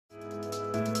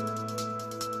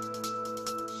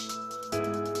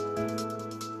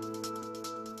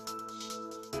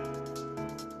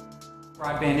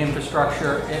Broadband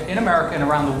infrastructure in America and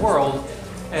around the world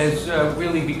has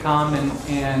really become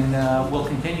and will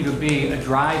continue to be a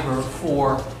driver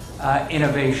for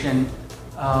innovation,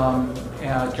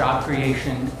 job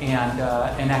creation,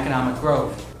 and economic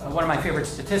growth. One of my favorite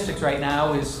statistics right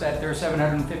now is that there are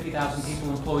 750,000 people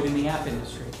employed in the app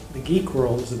industry. The geek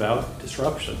world is about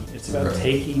disruption. It's about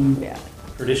taking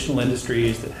traditional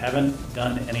industries that haven't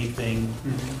done anything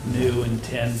new in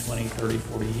 10, 20, 30,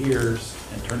 40 years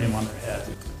and turning them on their head.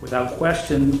 Without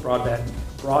question, broadband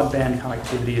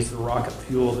connectivity is the rocket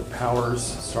fuel that powers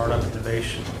startup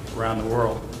innovation around the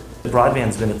world.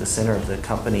 Broadband's been at the center of the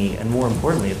company, and more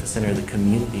importantly, at the center of the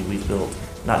community we've built,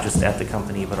 not just at the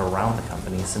company, but around the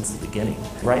company since the beginning.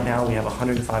 Right now, we have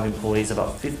 105 employees.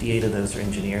 About 58 of those are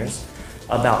engineers.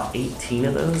 About 18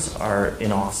 of those are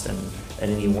in Austin at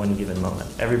any one given moment.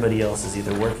 Everybody else is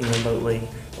either working remotely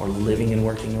or living and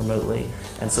working remotely.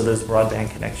 And so those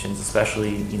broadband connections,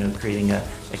 especially creating an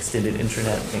extended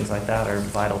intranet and things like that, are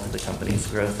vital to the company's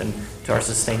growth and to our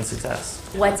sustained success.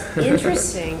 What's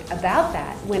interesting about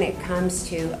that when it comes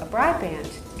to a broadband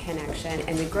connection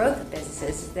and the growth of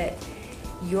businesses is that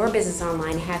your business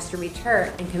online has to reach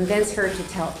her and convince her to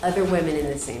tell other women in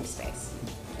the same space.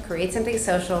 Create something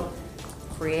social,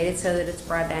 create it so that it's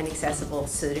broadband accessible,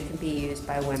 so that it can be used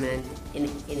by women in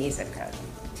any zip code.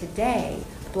 Today,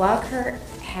 BlogHer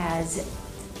has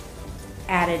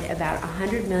added about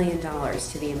 $100 million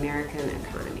to the American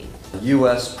economy.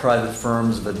 U.S. private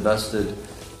firms have invested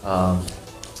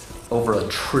over $1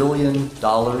 trillion in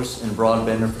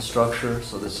broadband infrastructure.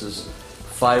 So this is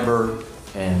fiber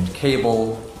and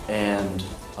cable and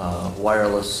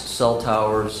wireless cell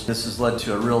towers. This has led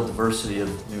to a real diversity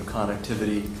of new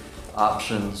connectivity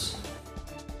options.